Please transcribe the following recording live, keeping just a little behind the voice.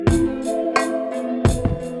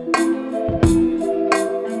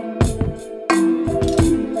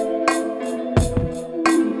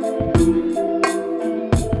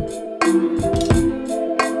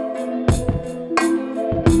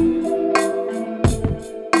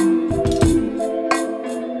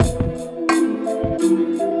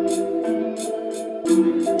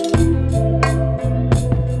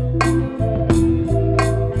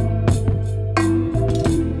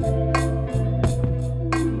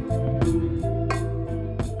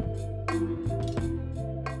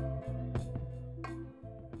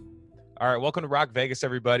All right, welcome to Rock Vegas,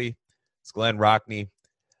 everybody. It's Glenn Rockney.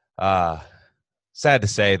 Sad to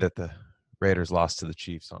say that the Raiders lost to the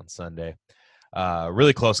Chiefs on Sunday.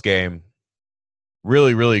 Really close game.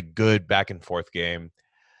 Really, really good back and forth game.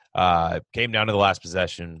 Came down to the last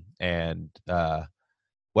possession, and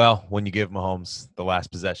when you give Mahomes the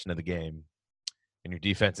last possession of the game, and your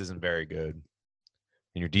defense isn't very good,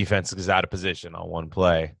 and your defense is out of position on one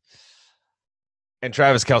play, and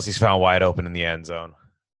Travis Kelce's found wide open in the end zone.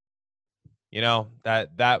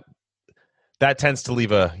 That tends to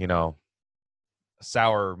leave a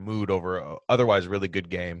sour mood over a otherwise really good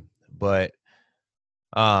game. But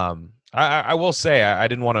I will say I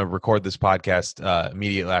didn't want to record this podcast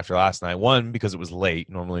immediately after last night. One, because it was late.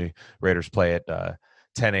 Normally Raiders play at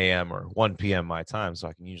 10 a.m. or 1 p.m. my time, so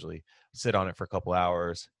I can usually sit on it for a couple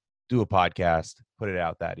hours, do a podcast, put it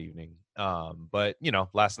out that evening. But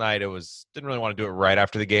last night didn't really want to do it right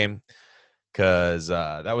after the game, because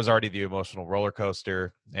that was already the emotional roller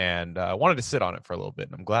coaster, and I wanted to sit on it for a little bit,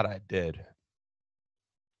 and I'm glad I did.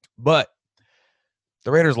 But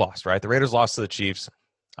the Raiders lost, right? The Raiders lost to the Chiefs.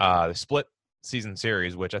 The split season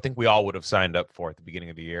series, which I think we all would have signed up for at the beginning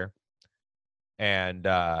of the year. And,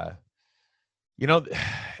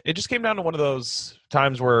 it just came down to one of those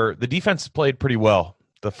times where the defense played pretty well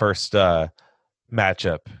the first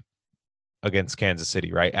matchup against Kansas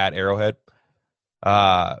City, right, at Arrowhead.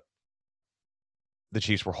 The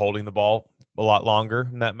Chiefs were holding the ball a lot longer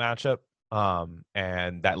in that matchup,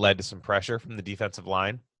 and that led to some pressure from the defensive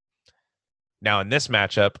line. Now, in this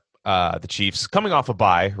matchup, the Chiefs coming off a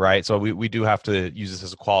bye, right? So we do have to use this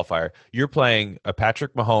as a qualifier. You're playing a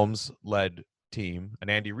Patrick Mahomes-led team, an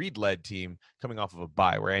Andy Reid-led team coming off of a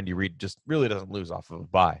bye, where Andy Reid just really doesn't lose off of a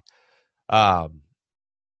bye.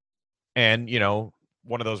 And,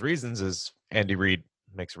 one of those reasons is Andy Reid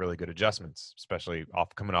makes really good adjustments, especially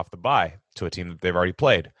coming off the bye, to a team that they've already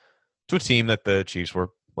played, to a team that the Chiefs were,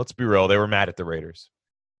 let's be real, they were mad at the Raiders,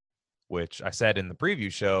 which I said in the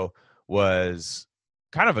preview show was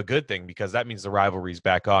kind of a good thing, because that means the rivalry's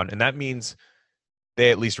back on, and that means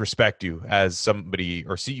they at least respect you as somebody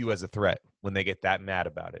or see you as a threat when they get that mad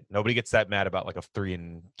about it. Nobody gets that mad about like a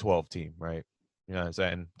 3-12 team, right? You know what I'm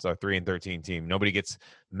saying? It's a 3-13 team. Nobody gets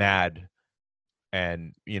mad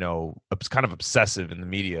and, it's kind of obsessive in the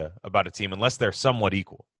media about a team unless they're somewhat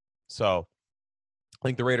equal. So I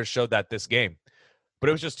think the Raiders showed that this game, but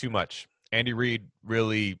it was just too much. Andy Reid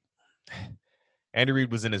was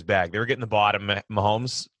in his bag. They were getting the ball out of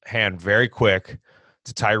Mahomes' hand very quick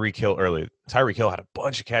to Tyreek Hill early. Tyreek Hill had a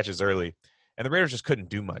bunch of catches early, and the Raiders just couldn't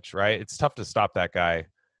do much, right? It's tough to stop that guy,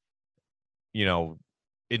 in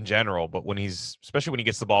general, but especially when he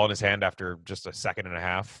gets the ball in his hand after just a second and a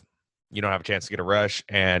half, you don't have a chance to get a rush.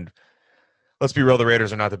 And let's be real, the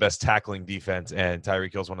Raiders are not the best tackling defense, and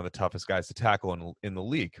Tyreek Hill's one of the toughest guys to tackle in the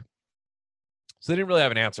league. So they didn't really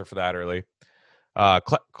have an answer for that early.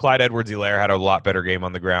 Clyde Edwards-Helaire had a lot better game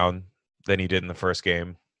on the ground than he did in the first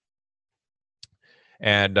game.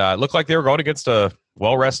 And it looked like they were going against a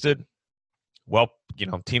well-rested,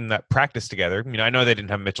 team that practiced together. I know they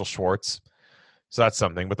didn't have Mitchell Schwartz, so that's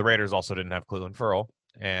something. But the Raiders also didn't have Cleveland Ferrell.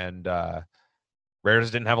 And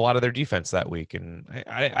Raiders didn't have a lot of their defense that week. And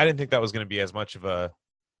I didn't think that was going to be as much of a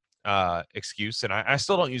excuse, and I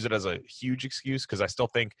still don't use it as a huge excuse, because I still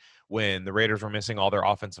think when the Raiders were missing all their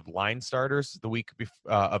offensive line starters the week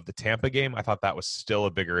of the Tampa game, I thought that was still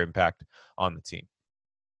a bigger impact on the team.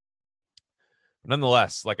 But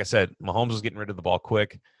nonetheless, like I said, Mahomes was getting rid of the ball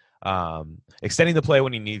quick, extending the play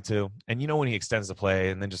when he needed to, and when he extends the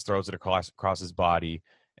play and then just throws it across his body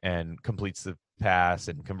and completes the pass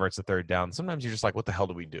and converts the third down, sometimes you're just like, what the hell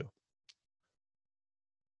do we do?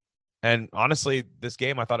 And honestly, this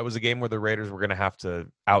game, I thought it was a game where the Raiders were going to have to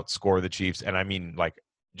outscore the Chiefs. And I mean,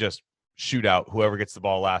 just shoot out. Whoever gets the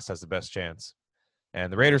ball last has the best chance.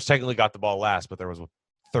 And the Raiders technically got the ball last, but there was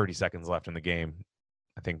 30 seconds left in the game.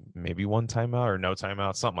 I think maybe one timeout or no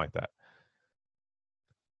timeout, something like that.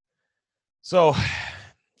 So,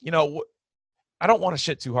 I don't want to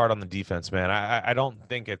shit too hard on the defense, man. I don't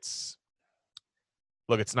think it's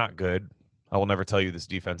not good. I will never tell you this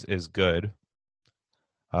defense is good.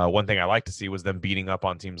 One thing I like to see was them beating up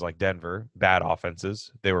on teams like Denver, bad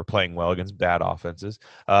offenses. They were playing well against bad offenses,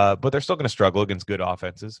 but they're still going to struggle against good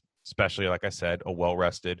offenses, especially, like I said, a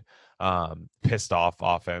well-rested, pissed off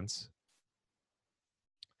offense.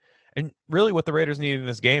 And really what the Raiders needed in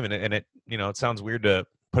this game, and it sounds weird to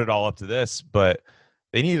put it all up to this, but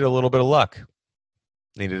they needed a little bit of luck.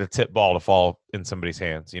 Needed a tip ball to fall in somebody's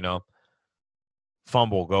hands,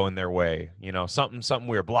 fumble going their way, something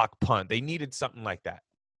weird, block punt. They needed something like that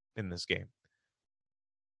in this game,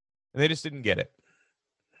 and they just didn't get it.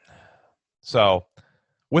 So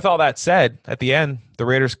With all that said, at the end, the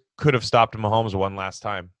Raiders could have stopped Mahomes one last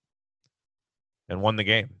time and won the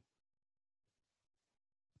game.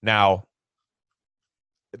 Now,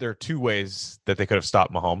 there are two ways that they could have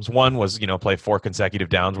stopped Mahomes. One was, play 4 consecutive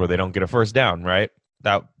downs where they don't get a first down, right?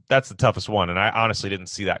 That's the toughest one, and I honestly didn't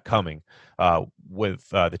see that coming with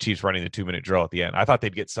the Chiefs running the 2-minute drill at the end. I thought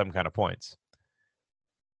they'd get some kind of points.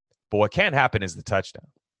 But what can happen is the touchdown.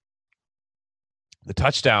 The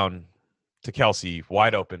touchdown to Kelce,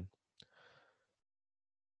 wide open,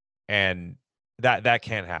 and that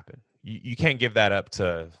can't happen. You can't give that up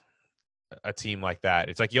to a team like that.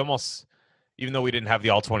 It's like you almost, even though we didn't have the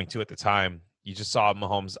all-22 at the time, you just saw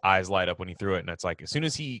Mahomes' eyes light up when he threw it, and it's like as soon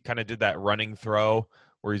as he kind of did that running throw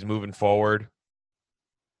where he's moving forward,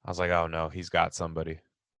 I was like, oh no, he's got somebody.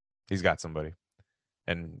 He's got somebody.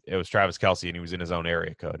 And it was Travis Kelce, and he was in his own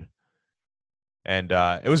area code. And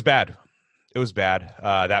it was bad. It was bad.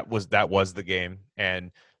 That was the game.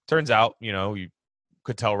 And turns out, you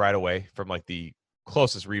could tell right away from like the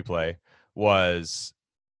closest replay was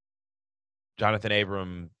Jonathan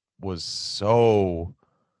Abram was so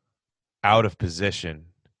out of position,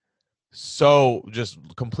 so just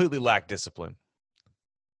completely lacked discipline.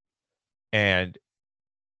 And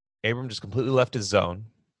Abram just completely left his zone,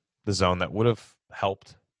 the zone that would have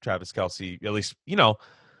helped Travis Kelce, at least,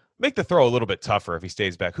 make the throw a little bit tougher if he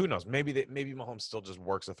stays back. Who knows? Maybe Mahomes still just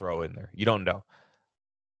works a throw in there. You don't know.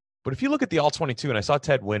 But if you look at the all-22, and I saw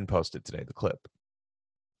Ted Wynn posted today, the clip,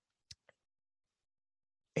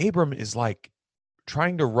 Abram is like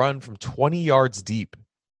trying to run from 20 yards deep,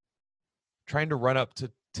 trying to run up to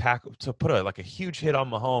tackle, to put a huge hit on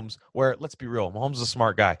Mahomes, where, let's be real, Mahomes is a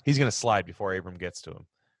smart guy. He's going to slide before Abram gets to him.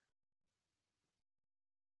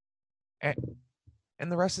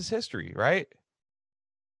 And the rest is history, right?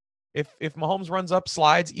 If Mahomes runs up,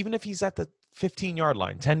 slides, even if he's at the 15-yard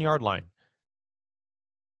line, 10-yard line,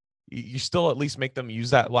 you still at least make them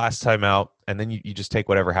use that last time out, and then you just take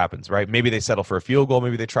whatever happens, right? Maybe they settle for a field goal.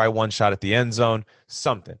 Maybe they try one shot at the end zone,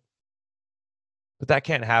 something. But that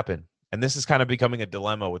can't happen. And this is kind of becoming a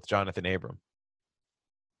dilemma with Jonathan Abram.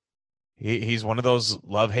 He's one of those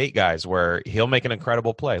love-hate guys where he'll make an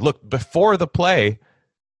incredible play. Look, before the play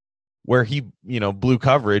where he, blew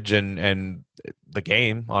coverage and the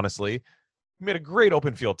game, honestly, he made a great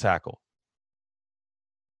open field tackle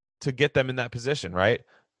to get them in that position, right?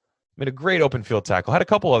 Made a great open field tackle. Had a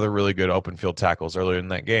couple other really good open field tackles earlier in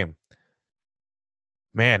that game.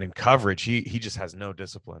 Man, in coverage, he just has no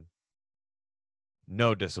discipline.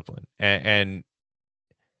 No discipline. And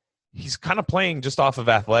he's kind of playing just off of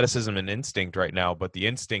athleticism and instinct right now, but the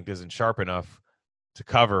instinct isn't sharp enough to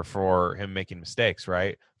cover for him making mistakes,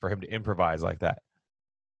 right? For him to improvise like that.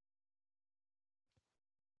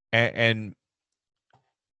 And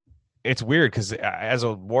it's weird because as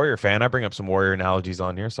a Warrior fan, I bring up some Warrior analogies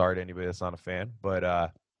on here. Sorry to anybody that's not a fan,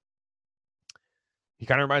 but he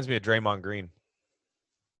kind of reminds me of Draymond Green.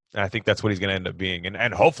 And I think that's what he's going to end up being.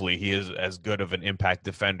 And hopefully he is as good of an impact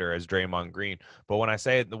defender as Draymond Green. But when I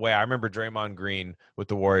say it the way I remember Draymond Green with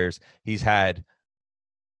the Warriors, he's had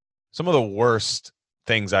some of the worst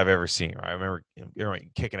things I've ever seen. Right? I remember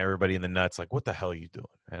kicking everybody in the nuts. Like, what the hell are you doing,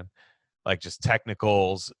 man? Like just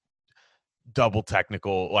technicals, double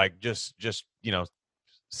technical, like just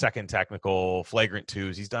second technical, flagrant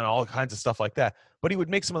twos. He's done all kinds of stuff like that. But he would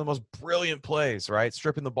make some of the most brilliant plays, right?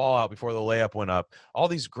 Stripping the ball out before the layup went up. All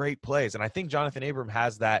these great plays. And I think Jonathan Abram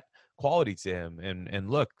has that quality to him. And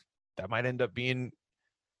look, that might end up being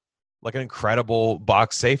like an incredible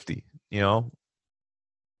box safety, But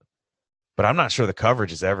I'm not sure the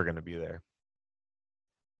coverage is ever going to be there.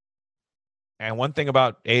 And one thing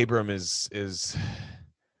about Abram is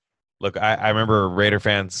look, I remember Raider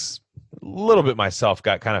fans, a little bit myself,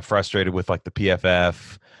 got kind of frustrated with like the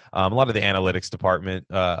PFF, a lot of the analytics department,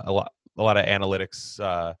 a lot of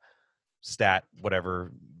analytics, stat,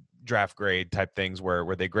 whatever, draft grade type things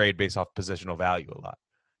where they grade based off positional value a lot.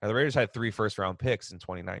 Now, the Raiders had 3 first-round picks in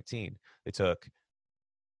 2019. They took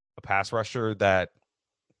a pass rusher that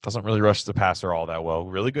doesn't really rush the passer all that well,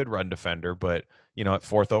 really good run defender, but, at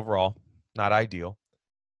 4th overall, not ideal.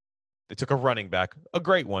 They took a running back, a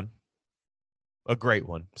great one.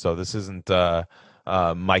 So this isn't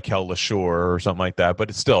Michael LaSure or something like that, but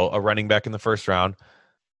it's still a running back in the first round.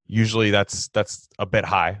 Usually that's a bit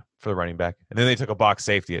high for the running back. And then they took a box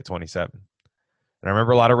safety at 27. And I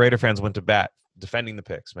remember a lot of Raider fans went to bat defending the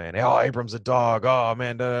picks, man. Oh, Abram's a dog. Oh,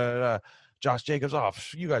 man, Josh Jacobs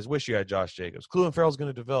off. You guys wish you had Josh Jacobs. Clelin Ferrell's going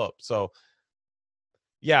to develop. So,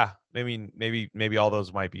 yeah, I mean, maybe all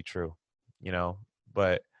those might be true,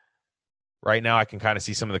 but right now I can kind of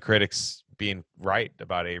see some of the critics being right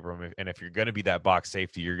about Abram. And if you're going to be that box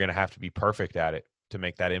safety, you're going to have to be perfect at it. to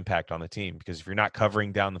make that impact on the team. Because if you're not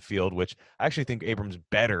covering down the field, which I actually think Abrams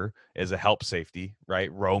better as a help safety,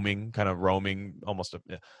 right? Roaming, almost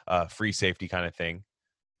a free safety kind of thing.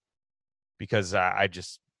 Because I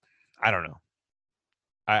don't know.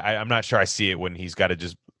 I'm not sure I see it when he's got to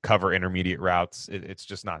just cover intermediate routes. It's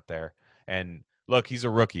just not there. And look, he's a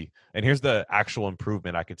rookie. And here's the actual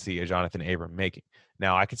improvement I could see a Jonathan Abram making.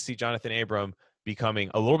 Now, I could see Jonathan Abram becoming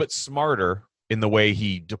a little bit smarter in the way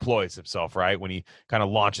he deploys himself, right? When he kind of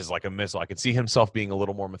launches like a missile. I could see himself being a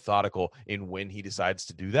little more methodical in when he decides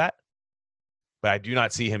to do that. But I do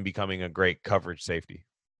not see him becoming a great coverage safety.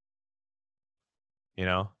 You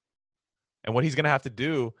know? And what he's going to have to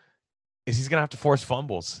do is he's going to have to force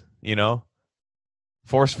fumbles,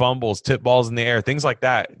 force fumbles, tip balls in the air, things like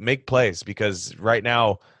that, make plays, because right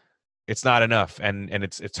now it's not enough. And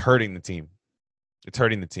it's hurting the team. It's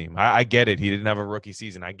hurting the team. I get it. He didn't have a rookie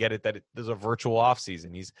season. I get it that there's a virtual off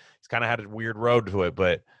season. He's kind of had a weird road to it,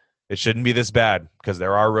 but it shouldn't be this bad because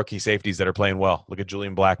there are rookie safeties that are playing well. Look at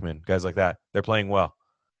Julian Blackmon, guys like that. They're playing well.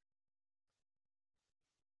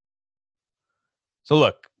 So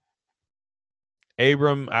look,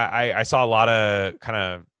 Abram, I saw a lot of kind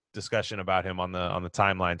of discussion about him on the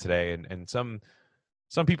timeline today, and some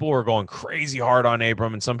people were going crazy hard on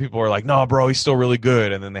Abram, and some people were like, "No, bro, he's still really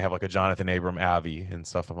good." And then they have like a Jonathan Abram Avi and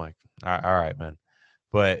stuff. I'm like, all right, man.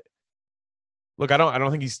 But look, I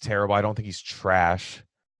don't think he's terrible. I don't think he's trash.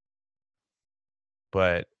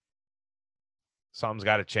 But something's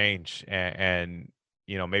got to change, and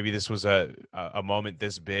maybe this was a moment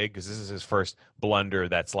this big because this is his first blunder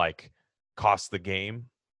that's like cost the game,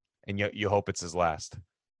 and you hope it's his last.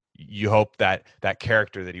 You hope that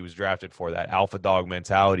character that he was drafted for, that alpha dog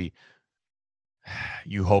mentality,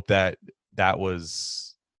 you hope that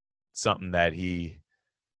was something that he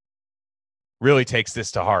really takes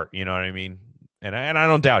this to heart. You know what I mean? And I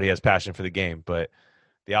don't doubt he has passion for the game, but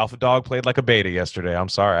the alpha dog played like a beta yesterday. I'm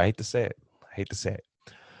sorry. I hate to say it.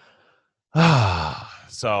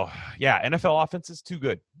 So, yeah, NFL offense is too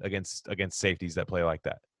good against safeties that play like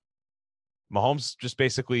that. Mahomes just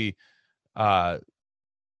basically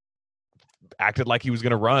acted like he was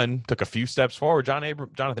going to run, took a few steps forward.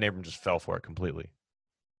 Jonathan Abram just fell for it completely,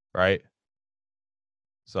 right?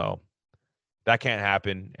 So that can't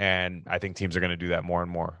happen, and I think teams are going to do that more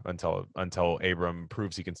and more until Abram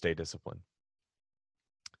proves he can stay disciplined.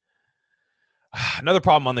 Another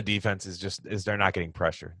problem on the defense is they're not getting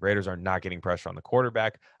pressure. Raiders are not getting pressure on the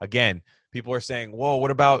quarterback. Again, people are saying, "Whoa, what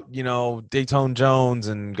about Dayton Jones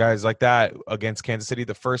and guys like that against Kansas City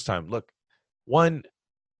the first time?" Look,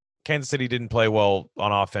 Kansas City didn't play well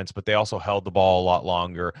on offense, but they also held the ball a lot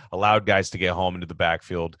longer, allowed guys to get home into the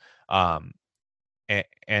backfield, and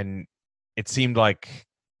it seemed like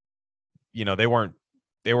they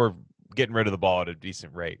were getting rid of the ball at a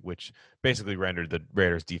decent rate, which basically rendered the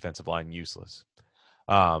Raiders' defensive line useless.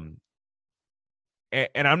 And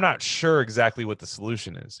I'm not sure exactly what the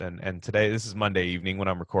solution is. And today, this is Monday evening when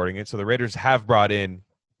I'm recording it, so the Raiders have brought in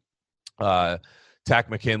Takk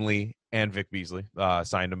McKinley and Vic Beasley,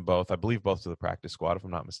 signed them both. I believe both to the practice squad, if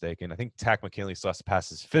I'm not mistaken. I think Takk McKinley still has to pass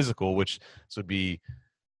his physical, which would be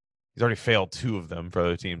he's already failed 2 of them for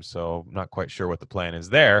other teams, so I'm not quite sure what the plan is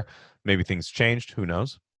there. Maybe things changed. Who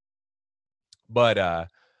knows? But I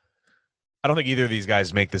don't think either of these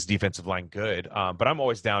guys make this defensive line good. But I'm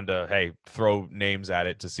always down to throw names at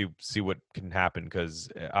it to see what can happen because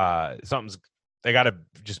they got to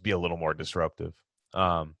just be a little more disruptive.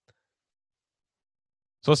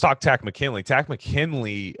 So let's talk Takk McKinley. Takk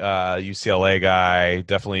McKinley, UCLA guy,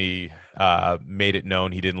 definitely made it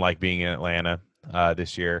known he didn't like being in Atlanta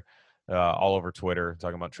this year. All over Twitter,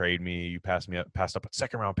 talking about trade me. You passed up a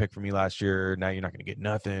second-round pick for me last year. Now you're not going to get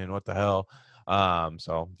nothing. What the hell?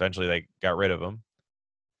 So eventually they got rid of him.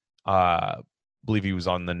 Believe he was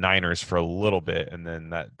on the Niners for a little bit, and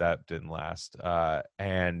then that didn't last.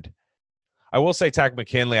 And I will say Takk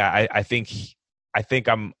McKinley, I think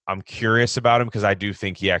I'm curious about him because I do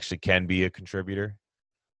think he actually can be a contributor.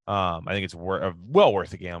 I think it's well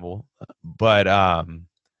worth a gamble, but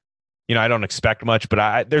I don't expect much,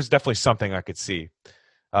 but there's definitely something I could see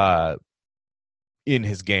in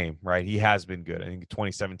his game. Right, he has been good. I think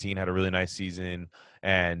 2017 had a really nice season,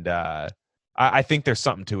 and I think there's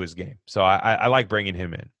something to his game. So I like bringing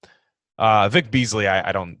him in. Vic Beasley,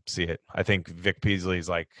 I don't see it. I think Vic Beasley is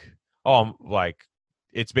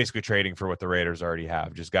it's basically trading for what the Raiders already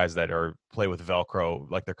have. Just guys that play with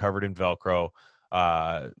Velcro, like they're covered in Velcro,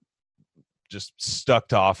 just stuck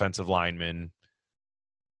to offensive linemen,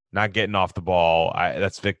 not getting off the ball.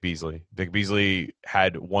 That's Vic Beasley. Vic Beasley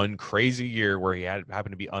had one crazy year where he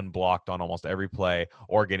happened to be unblocked on almost every play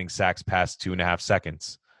or getting sacks past 2.5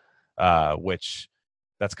 seconds, which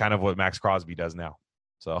That's kind of what Max Crosby does now.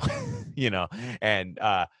 So, and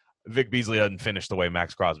Vic Beasley doesn't finish the way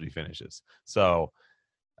Max Crosby finishes. So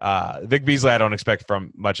Vic Beasley, I don't expect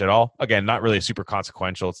from much at all. Again, not really super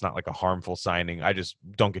consequential. It's not like a harmful signing. I just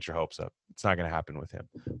don't get your hopes up. It's not going to happen with him.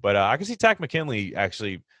 But I can see Takk McKinley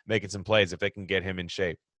actually making some plays if they can get him in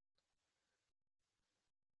shape.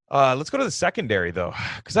 Let's go to the secondary, though,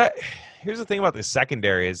 because here's the thing about the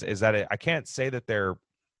secondary is that I can't say that they're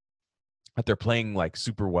playing like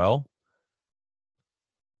super well,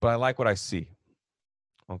 but I like what I see.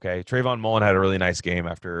 Okay, Trayvon Mullen had a really nice game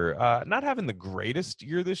after not having the greatest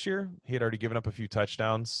year this year. He had already given up a few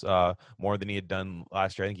touchdowns, more than he had done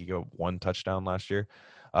last year. I think he got 1 touchdown last year,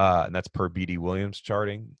 and that's per BD Williams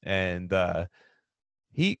charting. And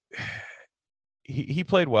he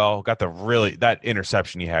played well. Got that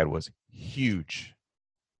interception he had was huge,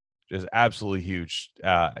 just absolutely huge.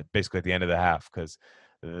 Basically at the end of the half, because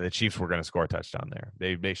the Chiefs were going to score a touchdown there.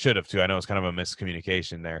 They should have too. I know it's kind of a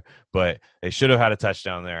miscommunication there, but they should have had a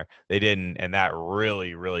touchdown there. They didn't, and that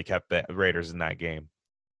really, really kept the Raiders in that game,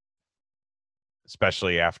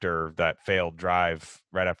 especially after that failed drive,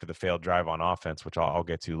 right after the failed drive on offense, which I'll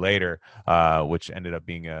get to later, which ended up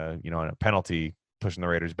being a penalty, pushing the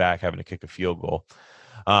Raiders back, having to kick a field goal.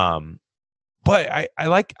 But I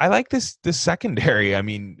like this secondary. I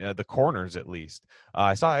mean, the corners at least.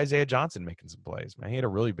 I saw Isaiah Johnson making some plays. Man, he had a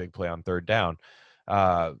really big play on 3rd down.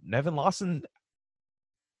 Nevin Lawson,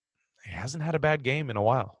 he hasn't had a bad game in a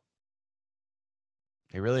while.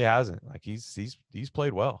 He really hasn't. Like he's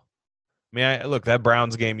played well. I mean, look, that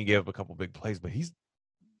Browns game, he gave up a couple big plays, but he's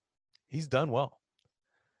done well.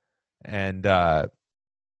 And Damon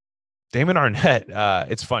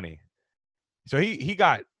Arnette, it's funny. So he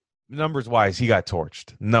got. Numbers-wise, he got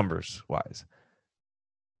torched. Numbers-wise.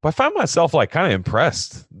 But I find myself like kind of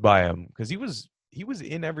impressed by him because he was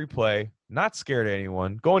in every play, not scared of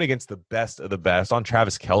anyone, going against the best of the best, on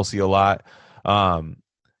Travis Kelce a lot. I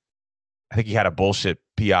think he had a bullshit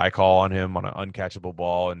PI call on him on an uncatchable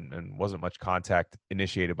ball and wasn't much contact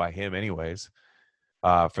initiated by him anyways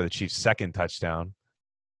for the Chiefs' 2nd touchdown.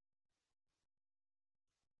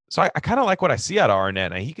 So I kind of like what I see out of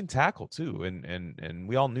Arnette. And he can tackle too, and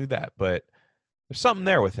we all knew that. But there's something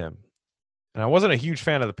there with him. And I wasn't a huge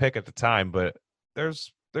fan of the pick at the time, but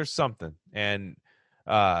there's something. And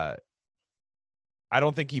I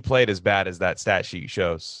don't think he played as bad as that stat sheet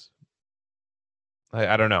shows.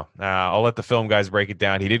 I don't know. I'll let the film guys break it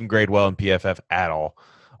down. He didn't grade well in PFF at all.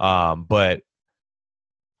 But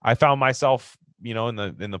I found myself, in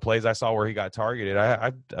the plays I saw where he got targeted,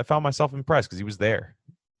 I found myself impressed because he was there.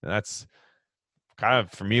 And that's kind of,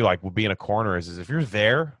 for me, like being a corner is if you're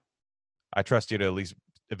there, I trust you to at least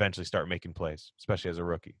eventually start making plays, especially as a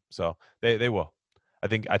rookie. So they will. I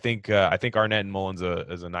think Arnette and Mullins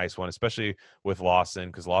is a nice one, especially with Lawson,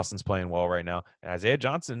 because Lawson's playing well right now. And Isaiah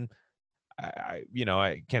Johnson,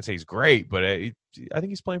 I can't say he's great, but I think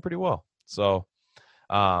he's playing pretty well. So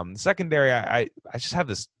secondary, I just have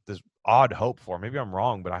this odd hope for. Maybe I'm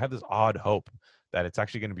wrong, but I have this odd hope that it's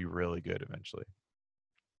actually going to be really good eventually.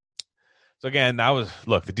 So again,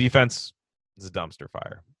 the defense is a dumpster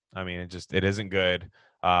fire. I mean, it isn't good.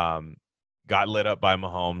 Got lit up by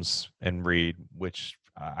Mahomes and Reed, which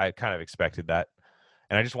I kind of expected that.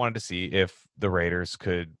 And I just wanted to see if the Raiders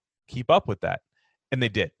could keep up with that. And they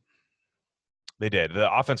did. They did.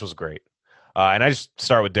 The offense was great. And I just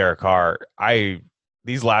start with Derek Carr.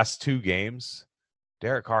 These last 2 games,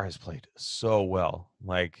 Derek Carr has played so well.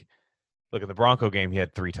 Like, look, at the Bronco game, he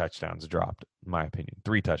had 3 touchdowns dropped, in my opinion.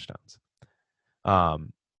 3 touchdowns.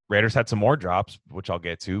 Raiders had some more drops, which I'll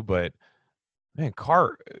get to, but man,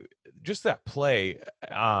 Carr, just that play,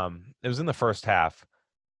 it was in the first half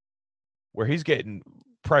where he's getting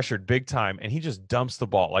pressured big time and he just dumps the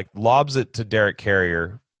ball, like lobs it to Derek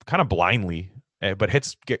Carrier kind of blindly, but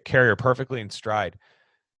hits Carrier perfectly in stride.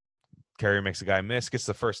 Carrier makes the guy miss, gets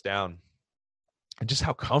the first down. And just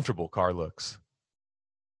how comfortable Carr looks.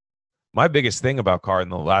 My biggest thing about Carr in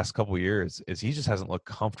the last couple of years is he just hasn't looked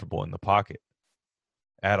comfortable in the pocket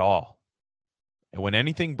at all. And when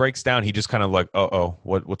anything breaks down, he just kind of like,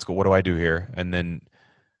 what do I do here? And then,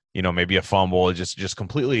 maybe a fumble, just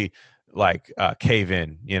completely like cave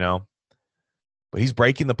in, But he's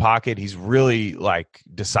breaking the pocket. He's really like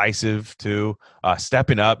decisive too,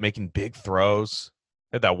 stepping up, making big throws.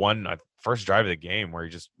 Had that one first drive of the game where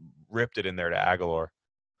he just ripped it in there to Aguilar,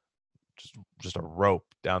 just a rope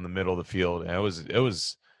down the middle of the field, and it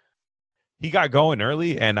was. He got going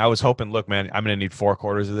early, and I was hoping, look, man, I'm going to need 4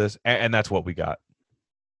 quarters of this, and that's what we got.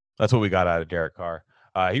 That's what we got out of Derek Carr.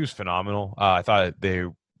 He was phenomenal. I thought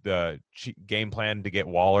the game plan to get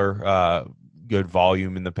Waller good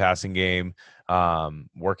volume in the passing game,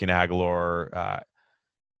 working Aguilar.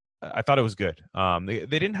 I thought it was good. They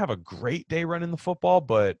didn't have a great day running the football,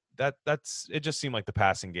 but that's it. Just seemed like the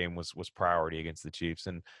passing game was priority against the Chiefs,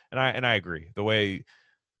 and I agree. The way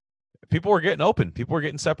people were getting open, people were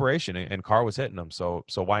getting separation, and Carr was hitting them. So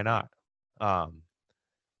why not? So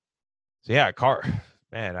yeah, Carr,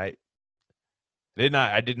 man, I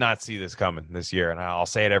did not see this coming this year, and I'll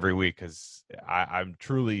say it every week because I'm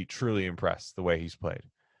truly impressed the way he's played.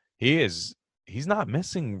 He's not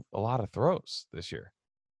missing a lot of throws this year.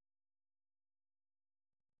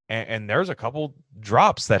 And there's a couple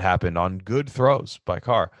drops that happened on good throws by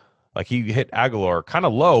Carr. Like he hit Aguilar kind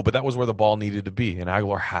of low, but that was where the ball needed to be. And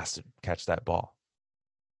Aguilar has to catch that ball.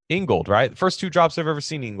 Ingold, right? The first 2 drops I've ever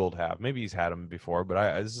seen Ingold have. Maybe he's had them before,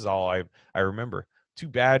 but this is all I remember. 2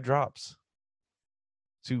 bad drops.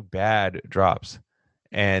 2 bad drops.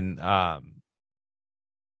 And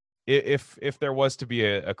if there was to be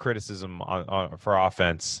a criticism on for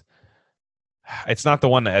offense, it's not the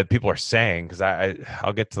one that people are saying, because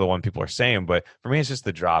I'll get to the one people are saying, but for me it's just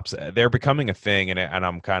the drops. They're becoming a thing, and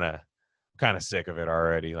I'm kind of sick of it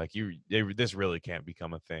already. Like this really can't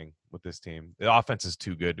become a thing with this team. The offense is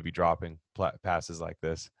too good to be dropping passes like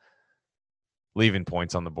this, leaving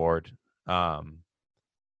points on the board. Aguilar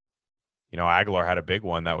had a big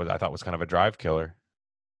one that I thought was kind of a drive killer.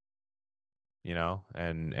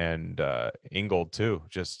 And Ingold too,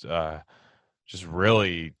 just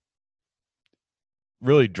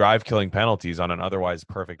really drive killing penalties on an otherwise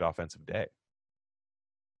perfect offensive day.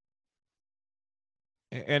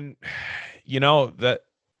 And that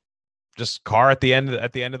just Carr at the end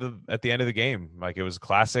of the game, like it was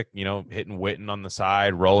classic, hitting Witten on the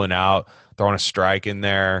side, rolling out, throwing a strike in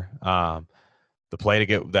there. The play to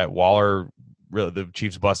get that Waller, really the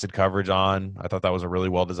Chiefs busted coverage on. I thought that was a really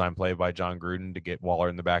well designed play by John Gruden to get Waller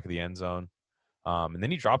in the back of the end zone. And then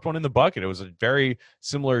he dropped one in the bucket. It was very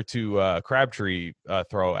similar to Crabtree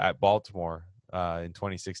throw at Baltimore in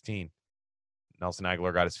 2016. Nelson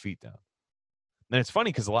Aguilar got his feet down. And it's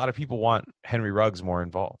funny because a lot of people want Henry Ruggs more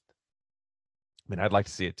involved. I mean, I'd like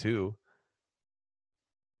to see it too.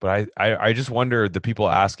 But I just wonder, the people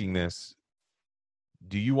asking this,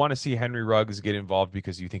 do you want to see Henry Ruggs get involved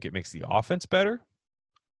because you think it makes the offense better?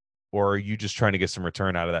 Or are you just trying to get some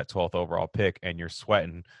return out of that 12th overall pick, and you're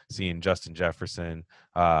sweating seeing Justin Jefferson,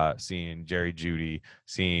 seeing Jerry Jeudy,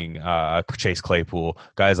 seeing Chase Claypool,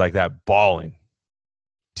 guys like that balling?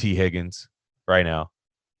 T. Higgins right now.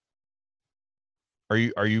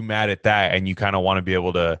 Are you mad at that, and you kind of want to be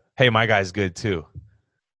able to, hey, my guy's good too?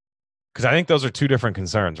 Because I think those are 2 different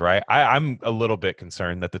concerns, right? I'm a little bit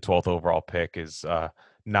concerned that the 12th overall pick is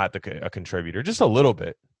not a contributor, just a little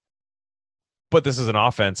bit. But this is an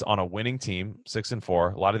offense on a winning team,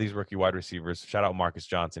 6-4. A lot of these rookie wide receivers, shout out Marcus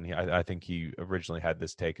Johnson. I think he originally had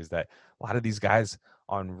this take, is that a lot of these guys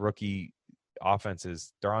on rookie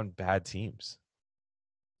offenses, they're on bad teams,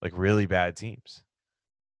 like really bad teams.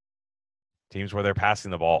 Teams where they're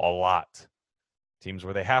passing the ball a lot. Teams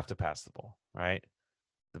where they have to pass the ball, right?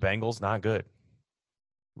 The Bengals, not good.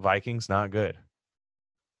 Vikings, not good.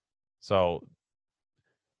 So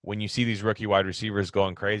when you see these rookie wide receivers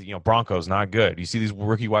going crazy, Broncos, not good. You see these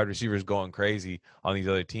rookie wide receivers going crazy on these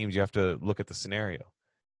other teams, you have to look at the scenario.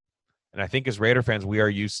 And I think as Raider fans, we are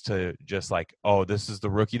used to just like, oh, this is the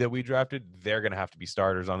rookie that we drafted. They're going to have to be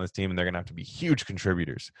starters on this team, and they're going to have to be huge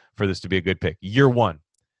contributors for this to be a good pick. Year 1.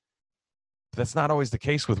 But that's not always the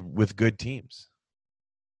case with good teams.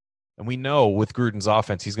 And we know with Gruden's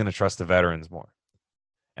offense, he's going to trust the veterans more.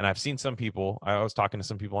 And I've seen some people, I was talking to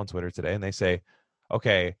some people on Twitter today, and they say,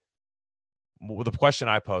 okay, well, the question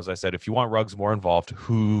I posed, I said, if you want Ruggs more involved,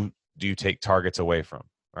 who do you take targets away from,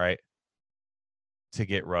 right, to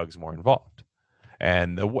get Ruggs more involved?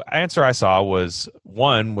 And the answer I saw was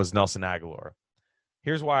Nelson Aguilar.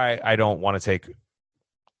 Here's why I don't want to take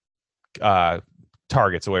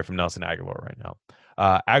targets away from Nelson Aguilar right now.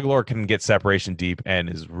 Aguilar can get separation deep and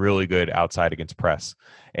is really good outside against press.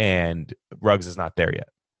 And Ruggs is not there yet.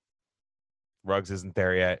 Ruggs isn't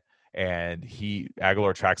there yet. And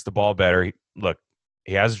Aguilar tracks the ball better.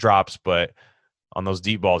 He has drops, but on those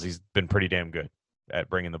deep balls, he's been pretty damn good at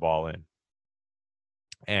bringing the ball in.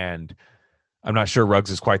 And I'm not sure Ruggs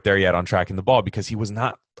is quite there yet on tracking the ball, because he was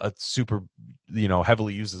not a super,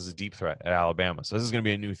 heavily used as a deep threat at Alabama. So this is going to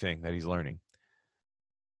be a new thing that he's learning.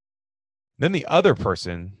 Then the other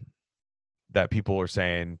person that people are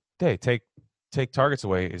saying, hey, take targets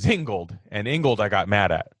away is Ingold. And Ingold I got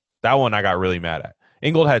mad at. That one I got really mad at.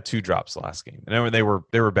 Ingold had 2 drops the last game, and they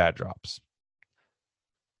were bad drops.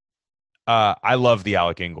 I love the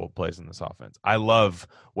Alec Ingold plays in this offense. I love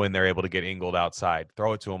when they're able to get Ingold outside,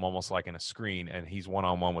 throw it to him almost like in a screen, and he's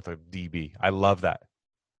one-on-one with a DB. I love that.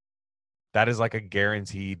 That is like a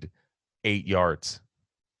guaranteed 8 yards.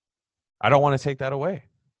 I don't want to take that away.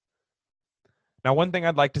 Now, one thing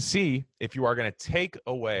I'd like to see, if you are going to take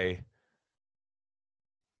away,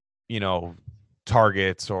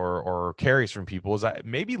 targets or carries from people, is that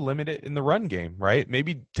maybe limit it in the run game, right?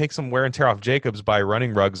 Maybe take some wear and tear off Jacobs by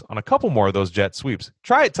running Ruggs on a couple more of those jet sweeps.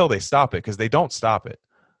 Try it till they stop it, because they don't stop it,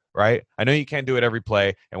 right? I know you can't do it every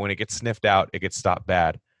play, and when it gets sniffed out, it gets stopped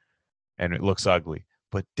bad, and it looks ugly.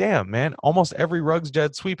 But damn, man, almost every Ruggs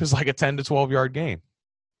jet sweep is like a 10 to 12-yard gain.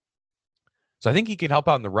 So I think he can help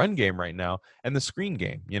out in the run game right now and the screen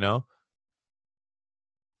game,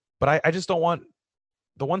 But I just don't want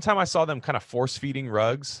 – the one time I saw them kind of force-feeding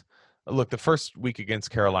Ruggs, look, the first week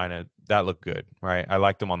against Carolina, that looked good, right? I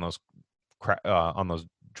liked them on those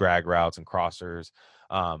drag routes and crossers.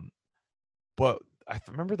 But I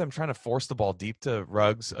remember them trying to force the ball deep to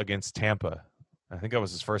Ruggs against Tampa. I think that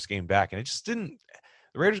was his first game back, and it just didn't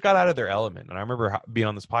 – the Raiders got out of their element. And I remember being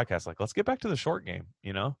on this podcast like, let's get back to the short game,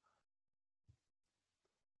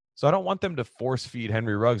 So I don't want them to force feed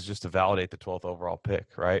Henry Ruggs just to validate the 12th overall pick,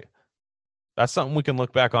 right? That's something we can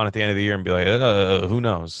look back on at the end of the year and be like, who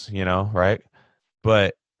knows, right?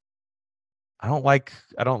 But I don't like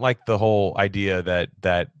the whole idea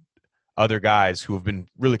that other guys who have been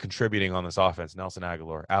really contributing on this offense, Nelson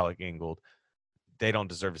Aguilar, Alec Ingold, they don't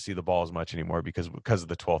deserve to see the ball as much anymore because of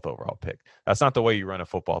the 12th overall pick. That's not the way you run a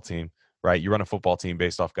football team. Right, you run a football team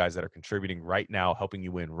based off guys that are contributing right now, helping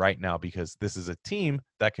you win right now, because this is a team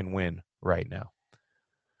that can win right now.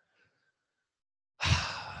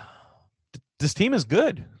 This team is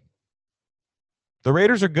good. The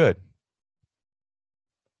Raiders are good.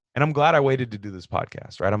 And I'm glad I waited to do this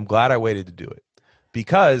podcast, right? I'm glad I waited to do it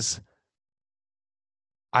because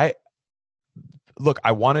I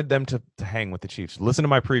wanted them to hang with the Chiefs. Listen to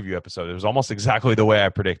my preview episode. It was almost exactly the way I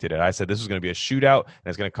predicted it. I said this was going to be a shootout, and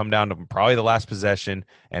it's going to come down to probably the last possession,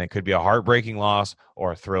 and it could be a heartbreaking loss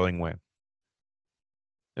or a thrilling win.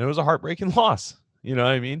 And it was a heartbreaking loss. You know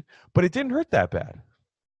what I mean? But it didn't hurt that bad.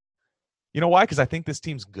 You know why? Because I think this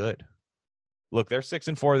team's good. Look, they're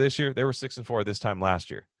 6-4 this year. They were 6-4 this time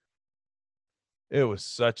last year. It was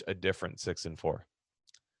such a different 6-4.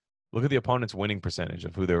 Look at the opponent's winning percentage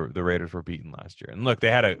of who the Raiders were beating last year. And look, they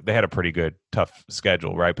had a pretty good, tough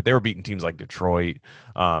schedule, right? But they were beating teams like Detroit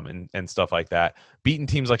and stuff like that. Beating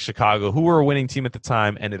teams like Chicago, who were a winning team at the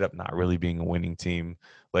time, ended up not really being a winning team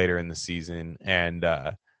later in the season. And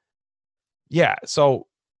so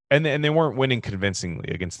and they weren't winning convincingly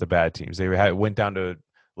against the bad teams. They went down to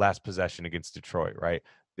last possession against Detroit, right?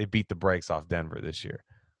 They beat the brakes off Denver this year.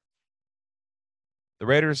 The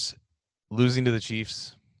Raiders losing to the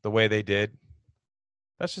Chiefs the way they did,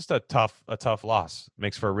 that's just a tough loss.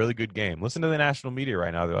 Makes for a really good game. Listen to the national media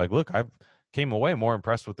right now. They're like, look, I came away more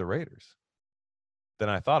impressed with the Raiders than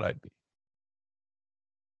I thought I'd be.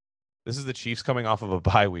 This is the Chiefs coming off of a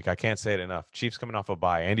bye week. I can't say it enough. Chiefs coming off a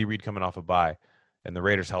bye. Andy Reid coming off a bye. And the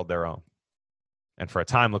Raiders held their own. And for a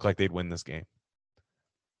time, looked like they'd win this game.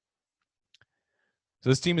 So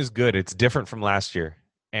this team is good. It's different from last year.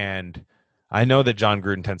 And I know that John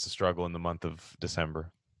Gruden tends to struggle in the month of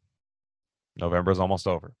December. November is almost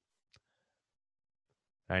over.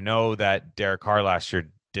 I know that Derek Carr last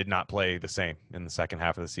year did not play the same in the second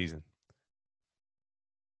half of the season.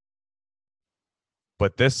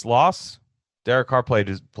 But this loss, Derek Carr played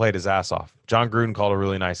his ass off. John Gruden called a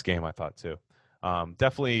really nice game, I thought, too.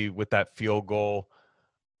 Definitely with that field goal,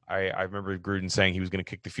 I remember Gruden saying he was going to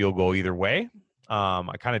kick the field goal either way.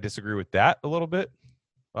 I kind of disagree with that a little bit.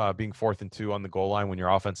 Being 4th and 2 on the goal line when your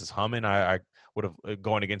offense is humming, I would have,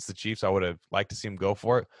 going against the Chiefs, I would have liked to see him go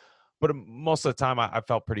for it. But most of the time, I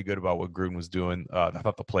felt pretty good about what Gruden was doing. I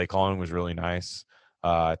thought the play calling was really nice.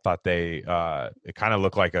 I thought it kind of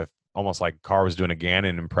looked like almost like Carr was doing a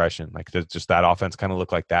Gannon impression. Like just that offense kind of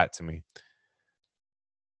looked like that to me.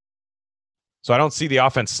 So I don't see the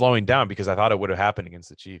offense slowing down because I thought it would have happened against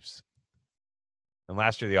the Chiefs. And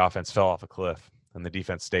last year, the offense fell off a cliff and the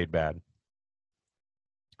defense stayed bad.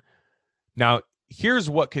 Now, here's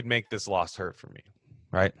what could make this loss hurt for me,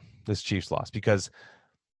 right? This Chiefs loss, because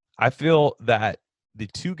I feel that the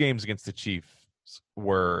 2 games against the Chiefs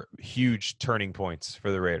were huge turning points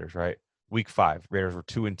for the Raiders, right? Week 5, Raiders were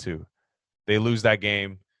 2-2. They lose that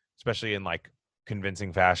game, especially in like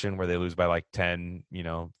convincing fashion where they lose by like 10,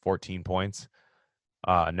 14 points.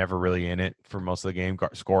 Never really in it for most of the game,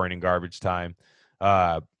 scoring in garbage time.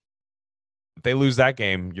 If they lose that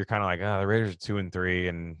game, you're kind of like, the Raiders are 2-3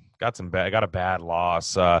 and got a bad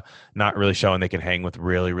loss. Not really showing they can hang with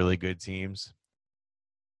really, really good teams.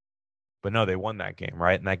 But no, they won that game,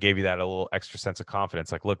 right? And that gave you that a little extra sense of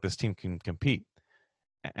confidence. Like, look, this team can compete.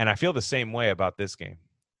 And I feel the same way about this game,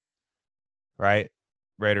 right?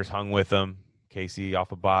 Raiders hung with them. Casey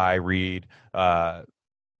off a bye. Reed.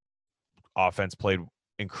 Offense played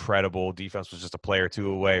incredible. Defense was just a play or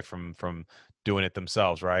two away from doing it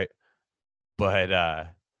themselves, right?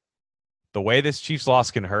 But the way this Chiefs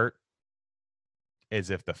loss can hurt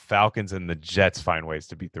is if the Falcons and the Jets find ways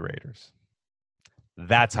to beat the Raiders.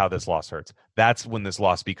 That's how this loss hurts. That's when this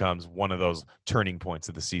loss becomes one of those turning points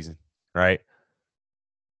of the season, right?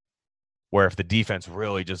 Where if the defense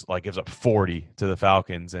really just like gives up 40 to the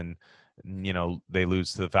Falcons and, you know, they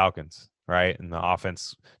lose to the Falcons, right? And the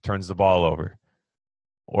offense turns the ball over.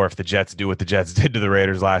 Or if the Jets do what the Jets did to the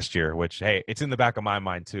Raiders last year, which, hey, it's in the back of my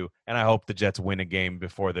mind too. And I hope the Jets win a game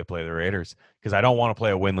before they play the Raiders because I don't want to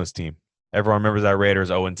play a winless team. Everyone remembers that Raiders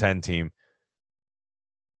 0-10 team.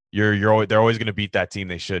 They're always going to beat that team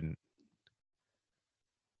they shouldn't.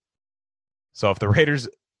 So if the Raiders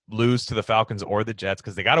lose to the Falcons or the Jets,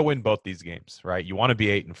 because they got to win both these games, right? You want to be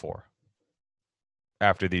 8-4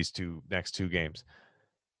 after these next two games.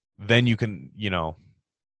 Then you can,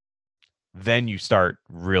 then you start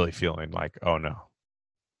really feeling like, oh no,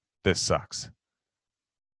 this sucks.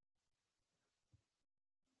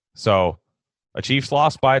 So a Chiefs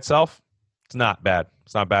loss by itself, it's not bad.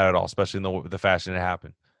 It's not bad at all, especially in the fashion it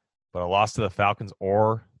happened. But a loss to the Falcons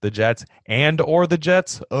or the Jets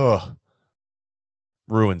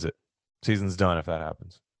ruins it. Season's done if that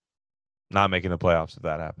happens. Not making the playoffs if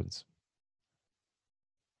that happens.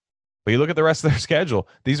 But you look at the rest of their schedule.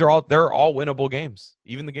 They're all winnable games.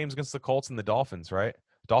 Even the games against the Colts and the Dolphins, right?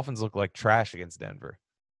 Dolphins look like trash against Denver.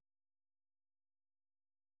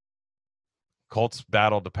 Colts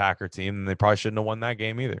battled the Packer team, and they probably shouldn't have won that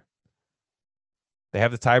game either. They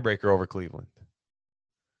have the tiebreaker over Cleveland.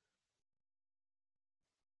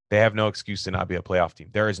 They have no excuse to not be a playoff team.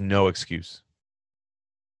 There is no excuse.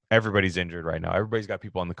 Everybody's injured right now. Everybody's got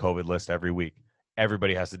people on the COVID list every week.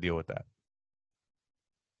 Everybody has to deal with that.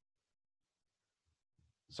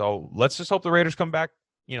 So let's just hope the Raiders come back,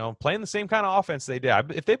 playing the same kind of offense they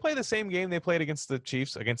did. If they play the same game they played against the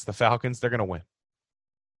Chiefs, against the Falcons, they're going to win.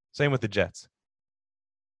 Same with the Jets.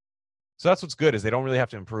 So that's what's good is they don't really have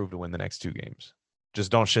to improve to win the next two games.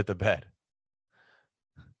 Just don't shit the bed.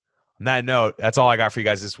 On that note, that's all I got for you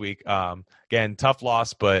guys this week. Again, tough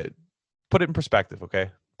loss, but put it in perspective, okay?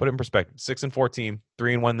 Put it in perspective. 6-4 team,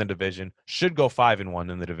 3-1 in the division. Should go 5-1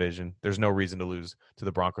 in the division. There's no reason to lose to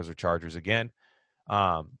the Broncos or Chargers again.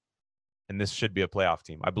 And this should be a playoff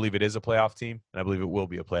team. I believe it is a playoff team, and I believe it will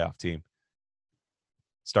be a playoff team.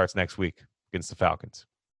 Starts next week against the Falcons.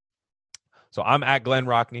 So I'm at Glenn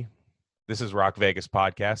Rockney. This is Rock Vegas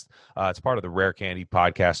Podcast. It's part of the Rare Candy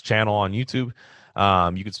Podcast channel on YouTube.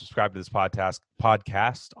 You can subscribe to this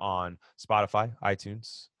podcast on Spotify,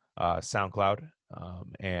 iTunes, SoundCloud,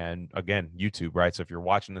 and again, YouTube, right? So if you're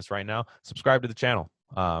watching this right now, subscribe to the channel,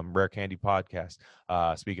 Rare Candy Podcast.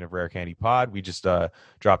 Speaking of Rare Candy Pod, we just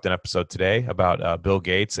dropped an episode today about Bill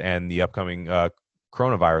Gates and the upcoming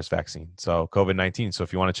coronavirus vaccine, so COVID-19. So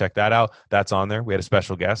if you want to check that out, that's on there. We had a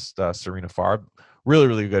special guest, Serena Farb. Really,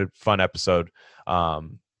 really good, fun episode.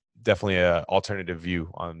 Definitely an alternative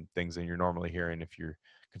view on things than you're normally hearing if you're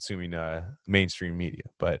consuming mainstream media.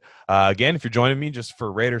 But again, if you're joining me just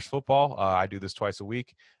for Raiders football, I do this twice a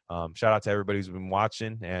week. Shout out to everybody who's been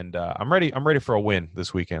watching, and I'm ready for a win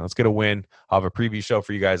this weekend. Let's get a win. I'll have a preview show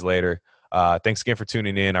for you guys later. Thanks again for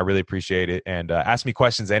tuning in. I really appreciate it. And ask me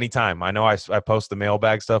questions anytime. I know I post the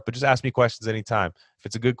mailbag stuff, but just ask me questions anytime. If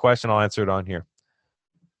it's a good question, I'll answer it on here.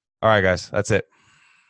 All right, guys, that's it.